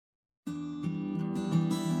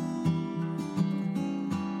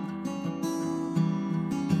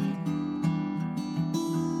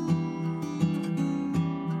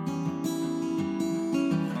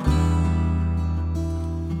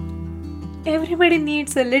Everybody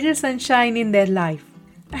needs a little sunshine in their life,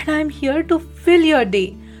 and I'm here to fill your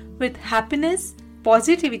day with happiness,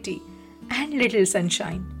 positivity, and little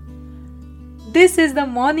sunshine. This is the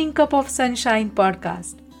Morning Cup of Sunshine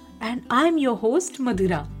podcast, and I'm your host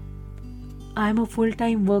Madhura. I'm a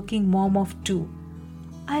full-time working mom of two.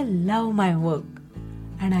 I love my work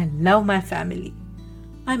and I love my family.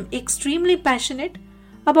 I'm extremely passionate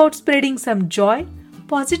about spreading some joy,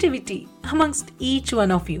 positivity amongst each one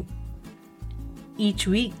of you. Each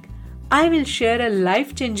week, I will share a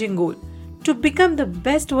life-changing goal to become the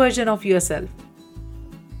best version of yourself.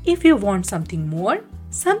 If you want something more,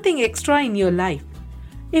 something extra in your life,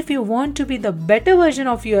 if you want to be the better version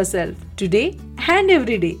of yourself today and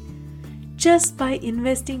every day, just by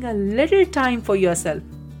investing a little time for yourself,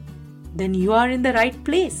 then you are in the right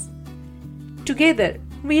place. Together,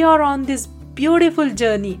 we are on this beautiful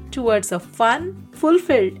journey towards a fun,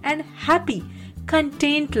 fulfilled, and happy,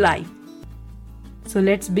 content life. So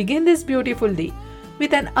let's begin this beautiful day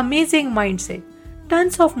with an amazing mindset,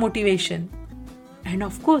 tons of motivation, and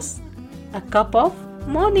of course, a cup of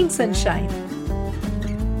morning sunshine.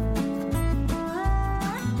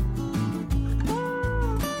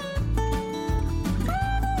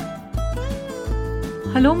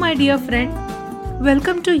 Hello, my dear friend.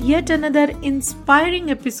 Welcome to yet another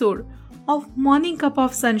inspiring episode of Morning Cup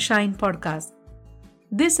of Sunshine podcast.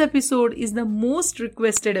 This episode is the most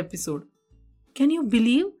requested episode. Can you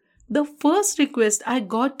believe the first request I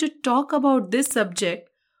got to talk about this subject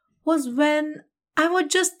was when I was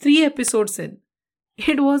just 3 episodes in.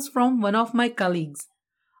 It was from one of my colleagues.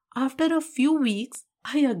 After a few weeks,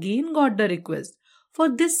 I again got the request for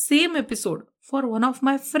this same episode for one of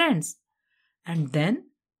my friends. And then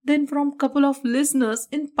from couple of listeners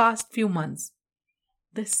in past few months.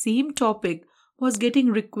 The same topic was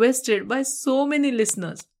getting requested by so many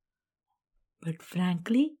listeners. But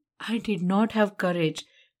frankly, I did not have courage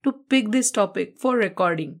to pick this topic for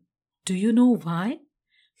recording. Do you know why?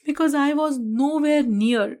 Because I was nowhere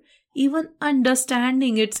near even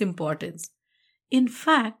understanding its importance. In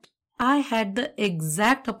fact, I had the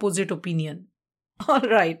exact opposite opinion.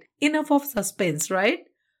 Alright, enough of suspense, right?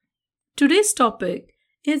 Today's topic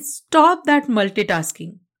is stop that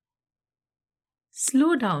multitasking.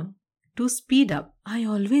 Slow down to speed up. I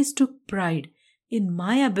always took pride in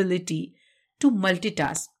my ability to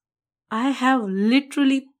multitask. I have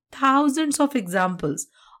literally thousands of examples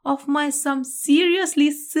of my some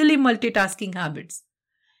seriously silly multitasking habits.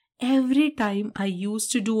 Every time I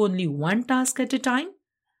used to do only one task at a time,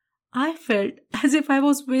 I felt as if I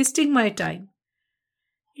was wasting my time.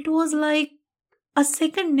 It was like a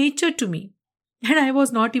second nature to me, and I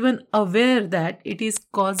was not even aware that it is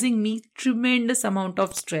causing me tremendous amount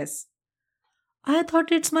of stress. I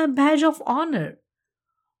thought it's my badge of honor.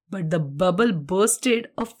 But the bubble bursted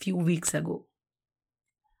a few weeks ago.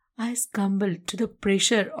 I succumbed to the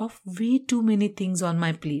pressure of way too many things on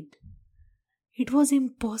my plate. It was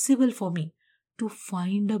impossible for me to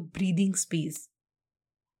find a breathing space.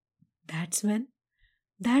 That's when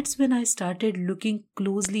I started looking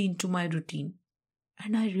closely into my routine,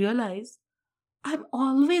 and I realized I'm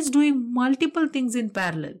always doing multiple things in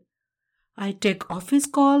parallel. I take office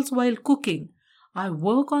calls while cooking. I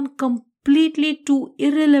work on completely two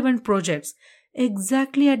irrelevant projects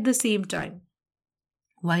exactly at the same time.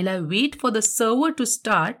 While I wait for the server to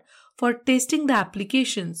start for testing the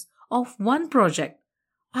applications of one project,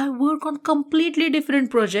 I work on completely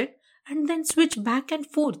different project and then switch back and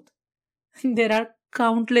forth. There are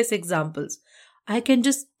countless examples. I can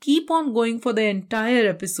just keep on going for the entire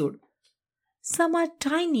episode. Some are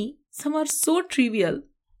tiny, some are so trivial,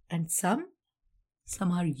 and some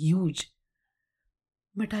are huge.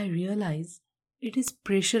 But I realize it is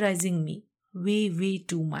pressurizing me way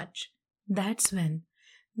too much. That's when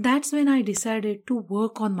I decided to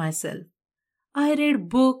work on myself. I read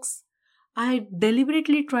books. I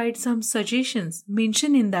deliberately tried some suggestions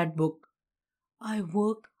mentioned in that book. I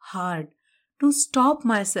worked hard to stop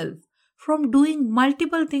myself from doing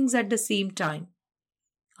multiple things at the same time.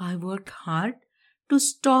 I worked hard to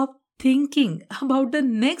stop thinking about the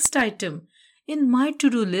next item in my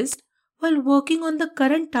to-do list while working on the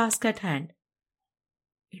current task at hand.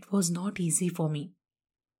 It was not easy for me,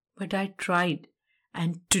 but I tried.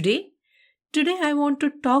 And today I want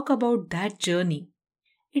to talk about that journey.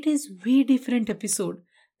 It is way different episode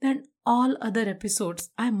than all other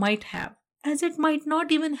episodes I might have, as it might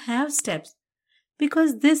not even have steps,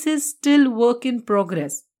 because this is still work in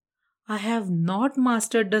progress. I have not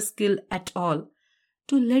mastered the skill at all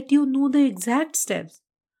to let you know the exact steps.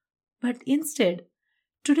 But instead,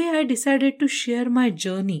 today I decided to share my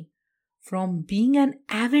journey from being an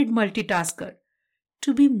avid multitasker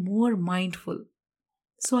to be more mindful.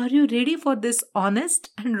 So, are you ready for this honest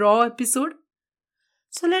and raw episode?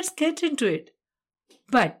 So, let's get into it.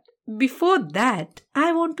 But before that,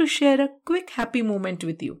 I want to share a quick happy moment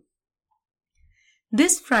with you.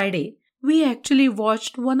 This Friday, we actually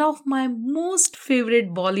watched one of my most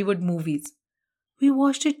favorite Bollywood movies. We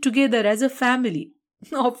watched it together as a family.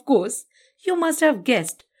 Of course, you must have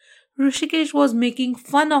guessed. Rishikesh was making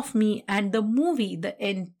fun of me and the movie the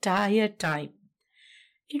entire time.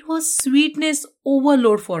 It was sweetness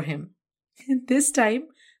overload for him. This time,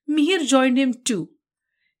 Mihir joined him too.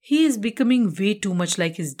 He is becoming way too much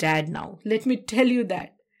like his dad now, let me tell you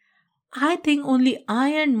that. I think only I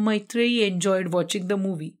and Maitreyi enjoyed watching the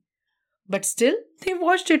movie. But still, they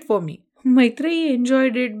watched it for me. Maitreyi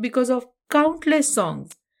enjoyed it because of countless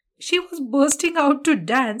songs. She was bursting out to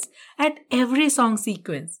dance at every song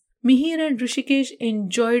sequence. Mihir and Rishikesh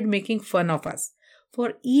enjoyed making fun of us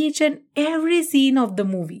for each and every scene of the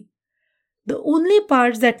movie. The only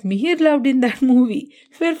parts that Mihir loved in that movie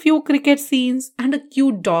were few cricket scenes and a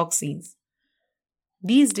cute dog scenes.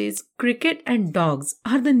 These days, cricket and dogs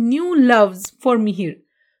are the new loves for Mihir,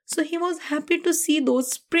 so he was happy to see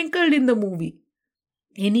those sprinkled in the movie.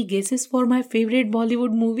 Any guesses for my favorite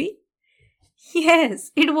Bollywood movie?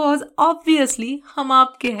 Yes, it was obviously Hum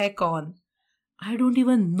Aapke Hai Kaun. I don't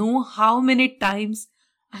even know how many times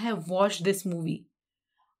I have watched this movie.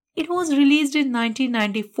 It was released in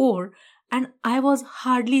 1994 and I was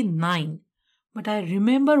hardly 9. But I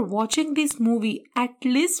remember watching this movie at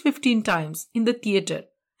least 15 times in the theatre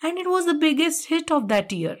and it was the biggest hit of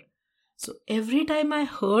that year. So every time I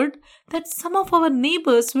heard that some of our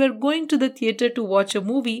neighbors were going to the theatre to watch a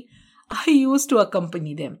movie, I used to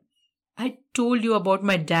accompany them. I told you about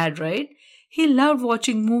my dad, right? He loved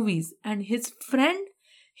watching movies and his friend,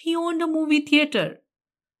 he owned a movie theatre.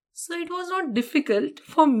 So it was not difficult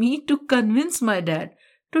for me to convince my dad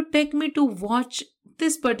to take me to watch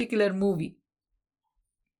this particular movie.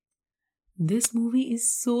 This movie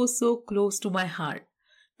is so close to my heart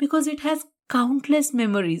because it has countless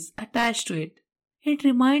memories attached to it. It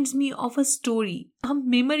reminds me of a story, a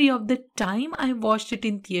memory of the time I watched it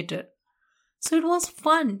in theatre. So it was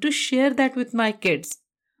fun to share that with my kids.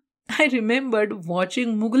 I remembered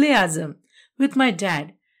watching Mughal-e-Azam with my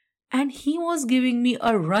dad and he was giving me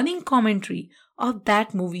a running commentary of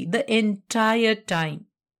that movie the entire time.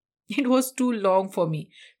 It was too long for me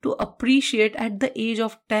to appreciate at the age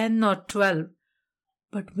of 10 or 12.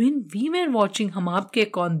 But when we were watching Hum Aapke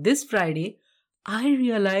Kaun this Friday, I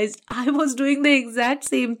realized I was doing the exact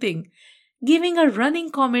same thing, giving a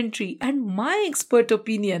running commentary and my expert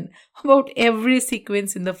opinion about every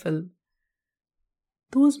sequence in the film.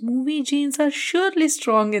 Those movie genes are surely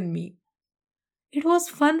strong in me. It was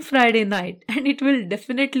fun Friday night and it will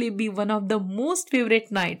definitely be one of the most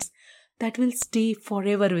favorite nights that will stay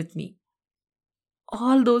forever with me.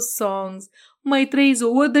 All those songs, Maitreyi's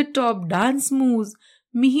over-the-top dance moves,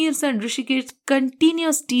 Mihir's and Rishikesh's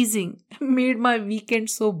continuous teasing made my weekend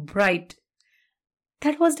so bright.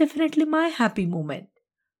 That was definitely my happy moment.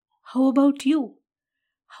 How about you?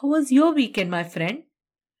 How was your weekend, my friend?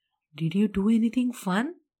 Did you do anything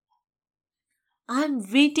fun? I'm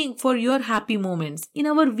waiting for your happy moments in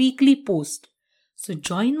our weekly post. So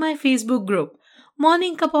join my Facebook group,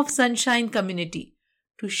 Morning Cup of Sunshine Community,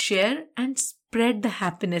 to share and spread the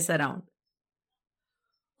happiness around.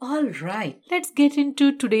 Alright, let's get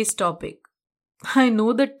into today's topic. I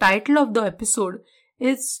know the title of the episode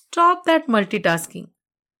is Stop That Multitasking.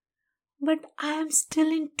 But I am still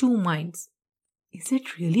in two minds. Is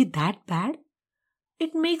it really that bad?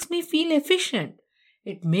 It makes me feel efficient.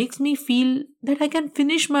 It makes me feel that I can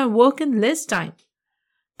finish my work in less time.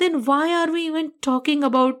 Then why are we even talking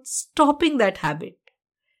about stopping that habit?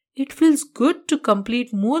 It feels good to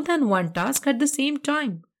complete more than one task at the same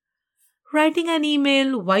time. Writing an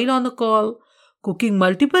email while on a call, cooking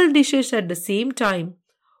multiple dishes at the same time,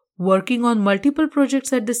 working on multiple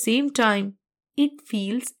projects at the same time, it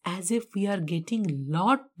feels as if we are getting a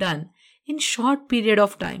lot done in short period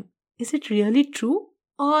of time. Is it really true?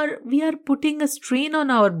 Or we are putting a strain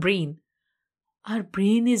on our brain? Our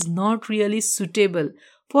brain is not really suitable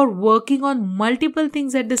for working on multiple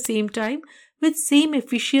things at the same time with same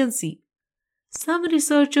efficiency. Some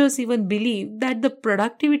researchers even believe that the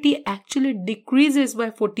productivity actually decreases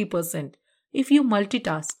by 40% if you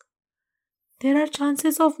multitask. There are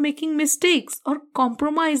chances of making mistakes or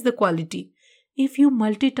compromise the quality if you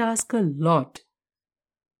multitask a lot.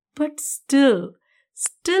 But still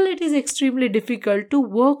it is extremely difficult to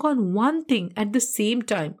work on one thing at the same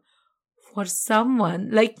time for someone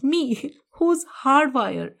like me who's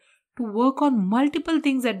hardwired to work on multiple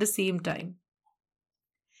things at the same time.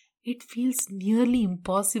 It feels nearly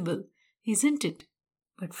impossible, isn't it?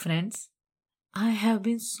 But friends, I have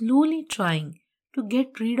been slowly trying to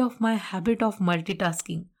get rid of my habit of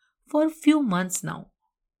multitasking for a few months now.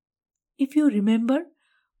 If you remember,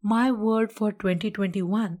 my word for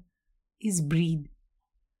 2021 is breathe.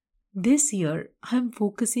 This year, I'm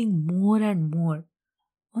focusing more and more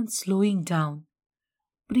on slowing down,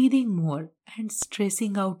 breathing more, and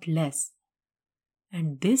stressing out less.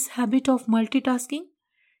 And this habit of multitasking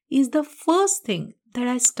is the first thing that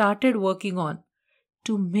I started working on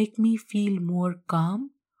to make me feel more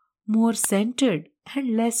calm, more centered,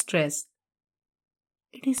 and less stressed.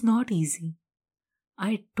 It is not easy.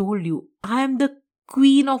 I told you, I am the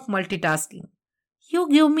queen of multitasking. You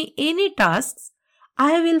give me any tasks,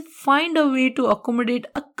 I will find a way to accommodate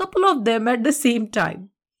a couple of them at the same time.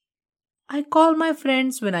 I call my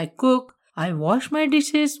friends when I cook, I wash my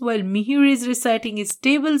dishes while Mihir is reciting his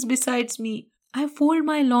tables besides me, I fold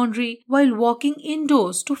my laundry while walking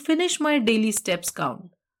indoors to finish my daily steps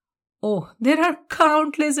count. Oh, there are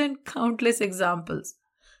countless and countless examples.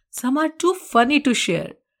 Some are too funny to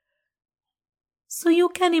share. So you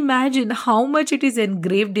can imagine how much it is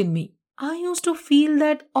engraved in me. I used to feel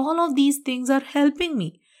that all of these things are helping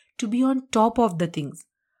me to be on top of the things.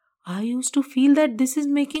 I used to feel that this is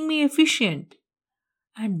making me efficient.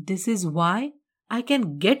 And this is why I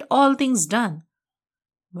can get all things done.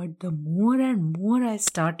 But the more and more I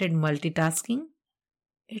started multitasking,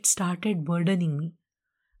 it started burdening me.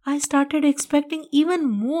 I started expecting even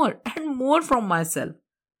more and more from myself.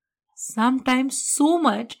 Sometimes so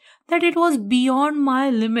much that it was beyond my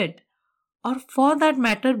limit, or for that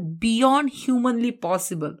matter, beyond humanly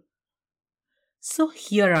possible. So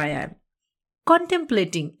here I am,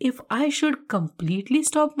 contemplating if I should completely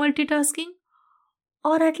stop multitasking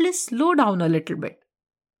or at least slow down a little bit.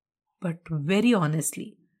 But very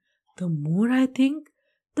honestly, the more I think,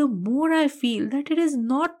 the more I feel that it is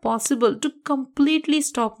not possible to completely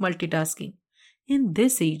stop multitasking in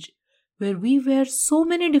this age where we wear so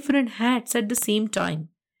many different hats at the same time.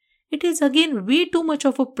 It is again way too much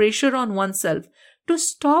of a pressure on oneself to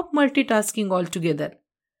stop multitasking altogether.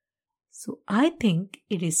 So I think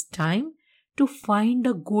it is time to find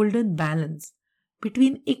a golden balance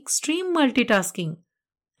between extreme multitasking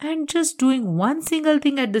and just doing one single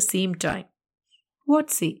thing at the same time. What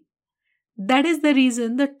say? That is the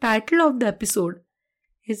reason the title of the episode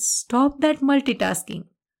is Stop That Multitasking.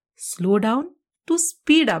 Slow down to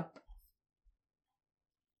speed up.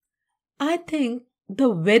 I think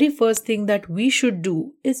the very first thing that we should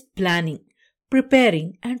do is planning,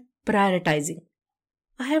 preparing, and prioritizing.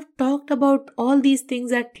 I have talked about all these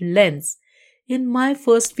things at length in my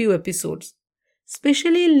first few episodes.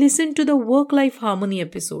 Especially listen to the work-life harmony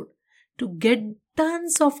episode to get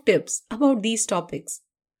tons of tips about these topics.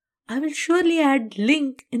 I will surely add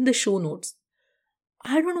link in the show notes.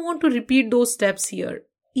 I don't want to repeat those steps here,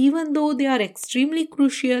 even though they are extremely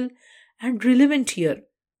crucial and relevant here.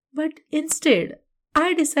 But instead,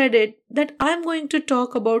 I decided that I'm going to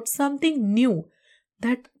talk about something new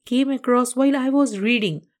that came across while I was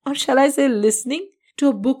reading, or shall I say listening, to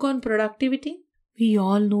a book on productivity. We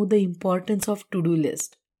all know the importance of to-do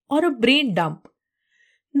list or a brain dump.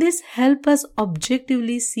 This helps us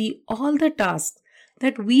objectively see all the tasks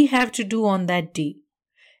that we have to do on that day.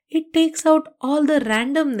 It takes out all the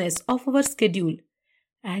randomness of our schedule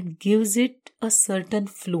and gives it a certain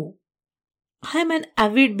flow. I am an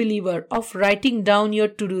avid believer of writing down your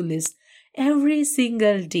to-do list every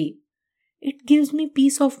single day. It gives me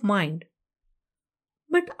peace of mind.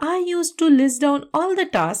 But I used to list down all the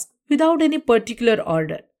tasks without any particular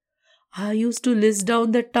order. I used to list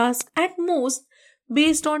down the tasks at most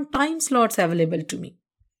based on time slots available to me.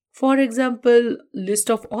 For example, list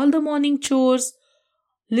of all the morning chores,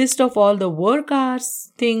 list of all the work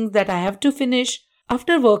hours, things that I have to finish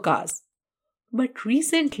after work hours. But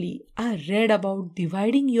recently, I read about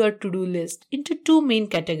dividing your to-do list into two main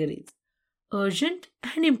categories, urgent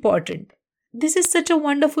and important. This is such a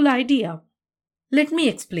wonderful idea. Let me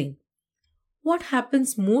explain. What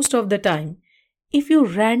happens most of the time if you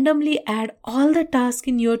randomly add all the tasks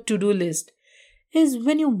in your to-do list is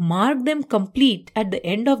when you mark them complete at the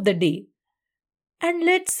end of the day. And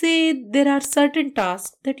let's say there are certain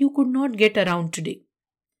tasks that you could not get around today.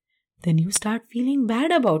 Then you start feeling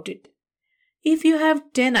bad about it. If you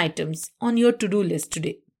have 10 items on your to-do list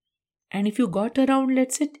today, and if you got around,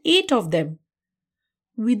 let's say, 8 of them,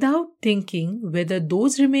 without thinking whether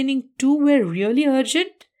those remaining 2 were really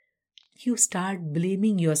urgent, you start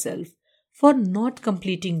blaming yourself for not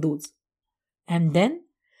completing those. And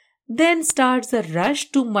then starts a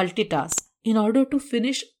rush to multitask in order to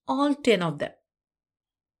finish all 10 of them.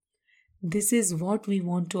 This is what we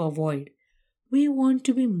want to avoid. We want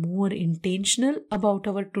to be more intentional about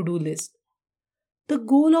our to-do list. The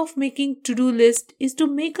goal of making to-do list is to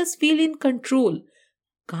make us feel in control,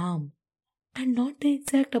 calm, and not the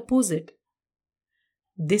exact opposite.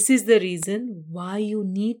 This is the reason why you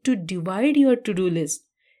need to divide your to-do list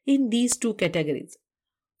in these two categories.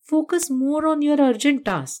 Focus more on your urgent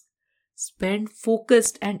tasks. Spend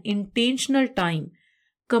focused and intentional time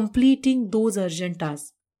completing those urgent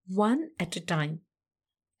tasks one at a time.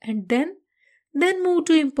 And then move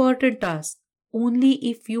to important tasks only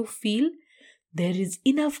if you feel there is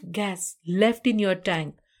enough gas left in your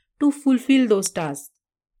tank to fulfill those tasks.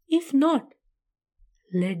 If not,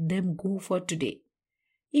 let them go for today.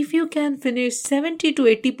 If you can finish 70 to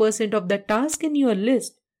 80% of the task in your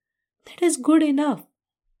list, that is good enough.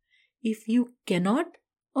 If you cannot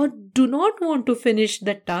or do not want to finish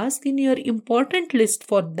the task in your important list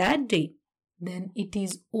for that day, then it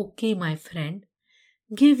is okay, my friend.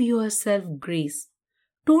 Give yourself grace.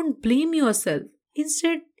 Don't blame yourself.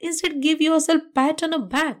 Instead give yourself a pat on the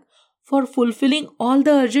back for fulfilling all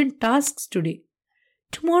the urgent tasks today.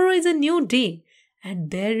 Tomorrow is a new day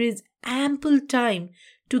and there is ample time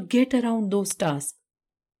to get around those tasks.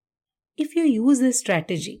 If you use this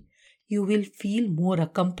strategy, you will feel more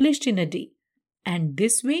accomplished in a day. And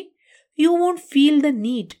this way, you won't feel the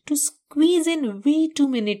need to squeeze in way too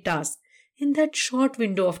many tasks in that short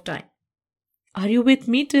window of time. Are you with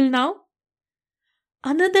me till now?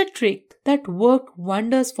 Another trick that worked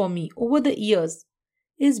wonders for me over the years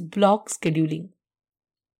is block scheduling.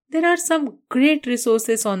 There are some great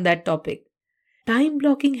resources on that topic. Time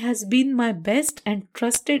blocking has been my best and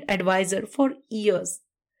trusted advisor for years.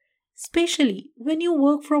 Especially when you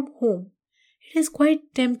work from home, it is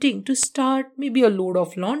quite tempting to start maybe a load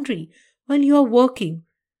of laundry while you are working,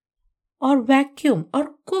 or vacuum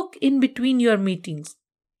or cook in between your meetings.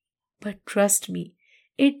 But trust me,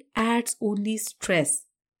 it adds only stress.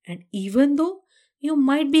 And even though you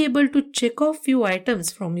might be able to check off few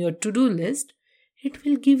items from your to-do list, it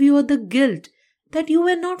will give you the guilt that you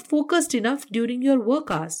were not focused enough during your work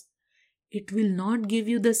hours. It will not give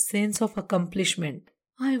you the sense of accomplishment.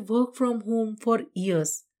 I work from home for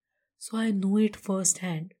years, so I know it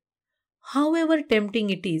firsthand. However tempting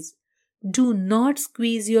it is, do not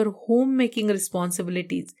squeeze your homemaking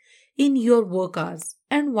responsibilities in your work hours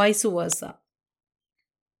and vice versa.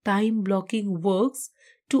 Time blocking works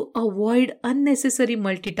to avoid unnecessary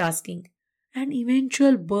multitasking and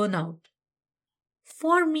eventual burnout.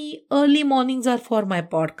 For me, early mornings are for my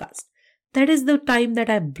podcast. That is the time that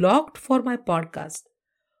I blocked for my podcast.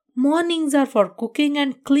 Mornings are for cooking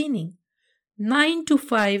and cleaning. 9 to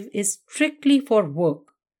 5 is strictly for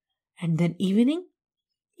work. And then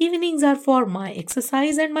evenings are for my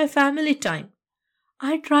exercise and my family time.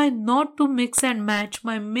 I try not to mix and match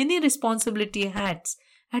my many responsibility hats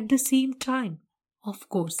at the same time. Of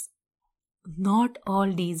course, not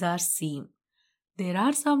all days are same. There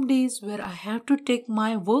are some days where I have to take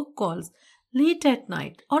my work calls late at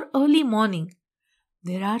night or early morning.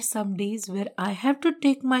 There are some days where I have to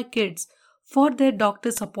take my kids for their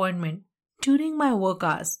doctor's appointment during my work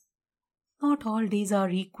hours. Not all days are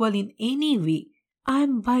equal in any way. I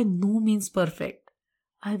am by no means perfect.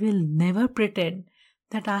 I will never pretend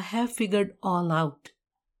that I have figured all out.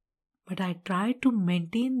 But I try to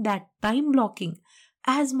maintain that time blocking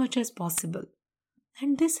as much as possible.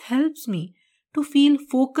 And this helps me to feel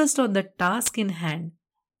focused on the task in hand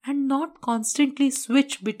and not constantly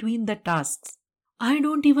switch between the tasks. I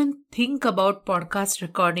don't even think about podcast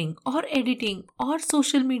recording or editing or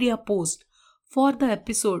social media post for the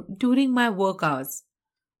episode during my work hours.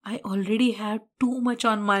 I already have too much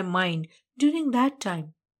on my mind during that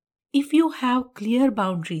time. If you have clear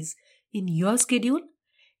boundaries in your schedule,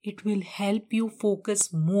 it will help you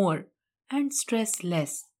focus more and stress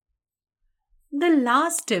less. The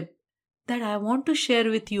last tip that I want to share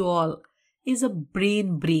with you all is a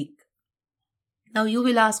brain break. Now you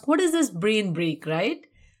will ask, what is this brain break, right?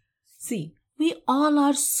 See, we all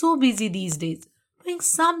are so busy these days doing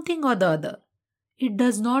something or the other. It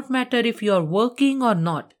does not matter if you are working or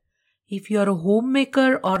not, if you are a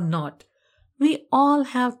homemaker or not. We all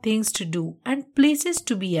have things to do and places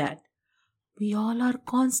to be at. We all are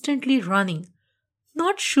constantly running,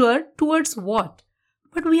 not sure towards what,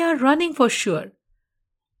 but we are running for sure.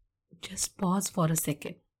 Just pause for a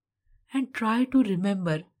second and try to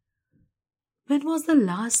remember, when was the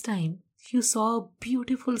last time you saw a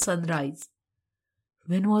beautiful sunrise?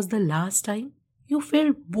 When was the last time you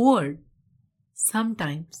felt bored?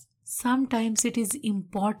 Sometimes it is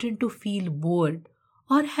important to feel bored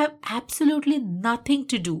or have absolutely nothing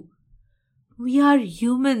to do. We are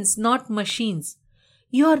humans, not machines.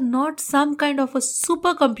 You are not some kind of a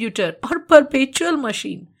supercomputer or perpetual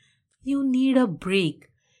machine. You need a break.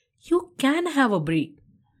 You can have a break.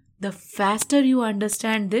 The faster you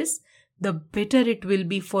understand this, the better it will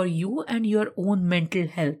be for you and your own mental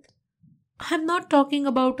health. I'm not talking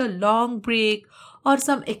about a long break or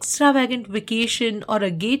some extravagant vacation or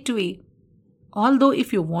a gateway. Although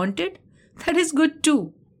if you want it, that is good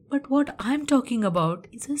too. But what I'm talking about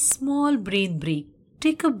is a small brain break.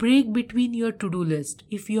 Take a break between your to-do list.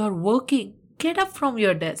 If you are working, get up from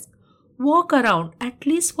your desk. Walk around at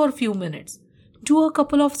least for a few minutes. Do a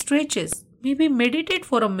couple of stretches. Maybe meditate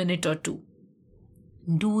for a minute or two.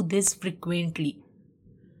 Do this frequently.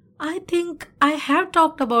 I think I have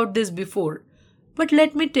talked about this before, but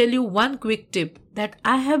let me tell you one quick tip that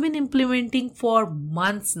I have been implementing for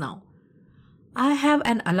months now. I have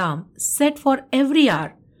an alarm set for every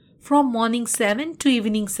hour from morning 7 to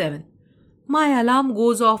evening 7. My alarm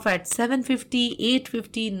goes off at 7:50,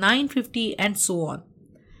 8:50, 9:50 and so on.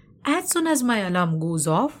 As soon as my alarm goes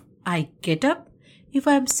off, I get up if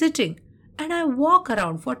I am sitting and I walk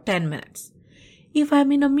around for 10 minutes. If I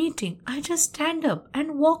am in a meeting, I just stand up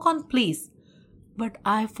and walk on place. But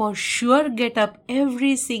I for sure get up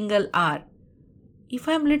every single hour. If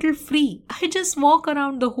I am little free, I just walk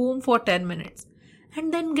around the home for 10 minutes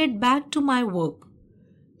and then get back to my work.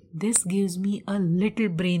 This gives me a little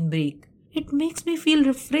brain break. It makes me feel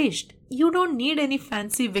refreshed. You don't need any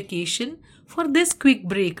fancy vacation for this quick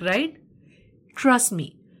break, right? Trust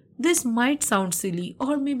me, this might sound silly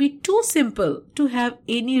or maybe too simple to have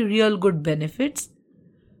any real good benefits,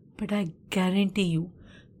 but I guarantee you,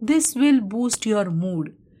 this will boost your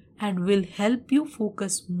mood and will help you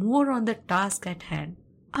focus more on the task at hand.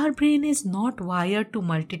 Our brain is not wired to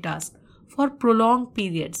multitask for prolonged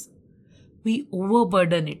periods. We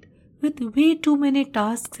overburden it with way too many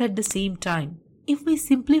tasks at the same time. If we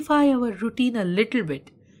simplify our routine a little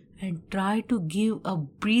bit and try to give a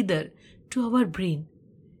breather to our brain,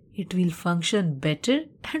 it will function better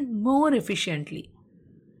and more efficiently.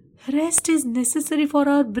 Rest is necessary for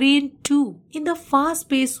our brain too. In the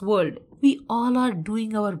fast-paced world, we all are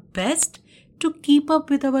doing our best to keep up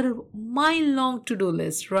with our mile-long to-do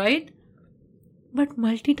list, right? But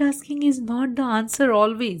multitasking is not the answer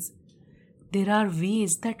always. There are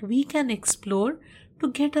ways that we can explore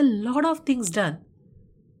to get a lot of things done,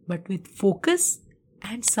 but with focus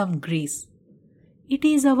and some grace. It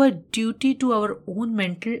is our duty to our own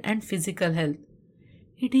mental and physical health.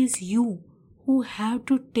 It is you who have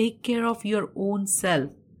to take care of your own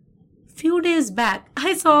self. Few days back,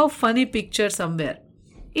 I saw a funny picture somewhere.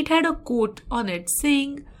 It had a quote on it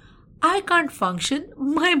saying, "I can't function,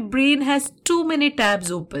 my brain has too many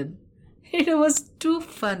tabs open." It was too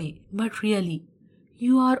funny, but really,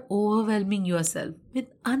 you are overwhelming yourself with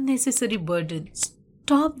unnecessary burdens.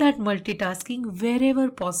 Stop that multitasking wherever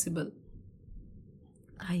possible.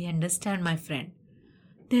 I understand, my friend.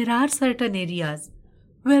 There are certain areas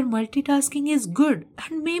where multitasking is good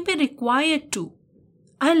and may be required too.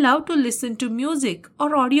 I love to listen to music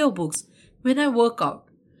or audiobooks when I work out.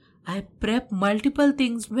 I prep multiple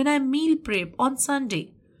things when I meal prep on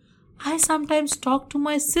Sunday. I sometimes talk to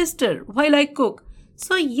my sister while I cook.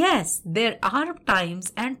 So yes, there are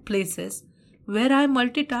times and places where I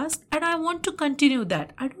multitask and I want to continue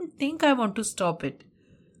that. I don't think I want to stop it.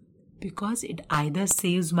 Because it either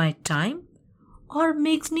saves my time or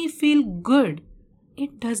makes me feel good.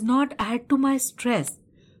 It does not add to my stress,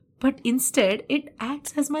 but instead it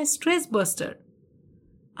acts as my stress buster.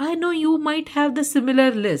 I know you might have the similar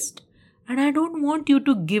list, and I don't want you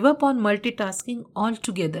to give up on multitasking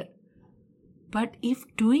altogether. But if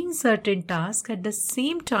doing certain tasks at the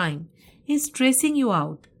same time is stressing you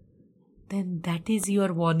out, then that is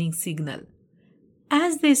your warning signal.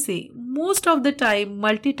 As they say, most of the time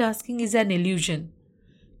multitasking is an illusion.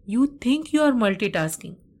 You think you are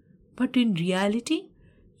multitasking, but in reality,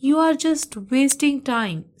 you are just wasting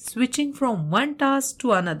time switching from one task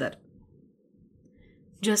to another.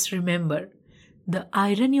 Just remember, the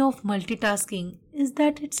irony of multitasking is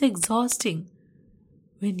that it's exhausting.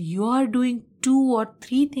 When you are doing 2 or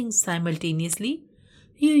 3 things simultaneously,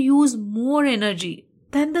 you use more energy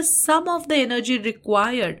than the sum of the energy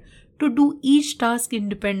required to do each task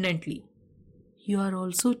independently. You are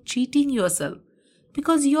also cheating yourself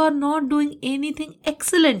because you are not doing anything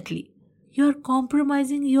excellently. You are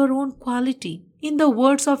compromising your own quality. In the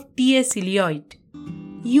words of T.S. Eliot,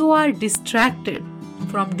 you are distracted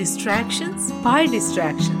from distractions by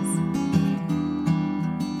distractions.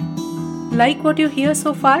 Like what you hear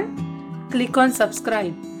so far? Click on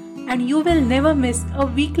subscribe and you will never miss a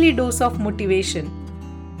weekly dose of motivation.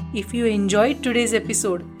 If you enjoyed today's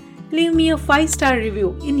episode, leave me a 5-star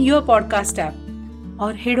review in your podcast app.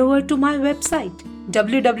 or head over to my website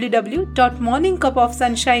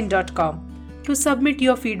www.morningcupofsunshine.com to submit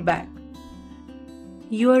your feedback.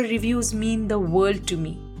 Your reviews mean the world to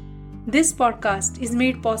me. This podcast is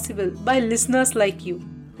made possible by listeners like you.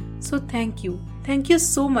 So thank you. Thank you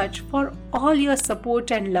so much for all your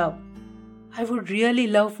support and love. I would really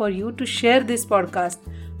love for you to share this podcast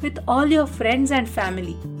with all your friends and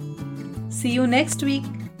family. See you next week.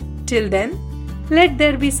 Till then, let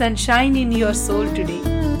there be sunshine in your soul today.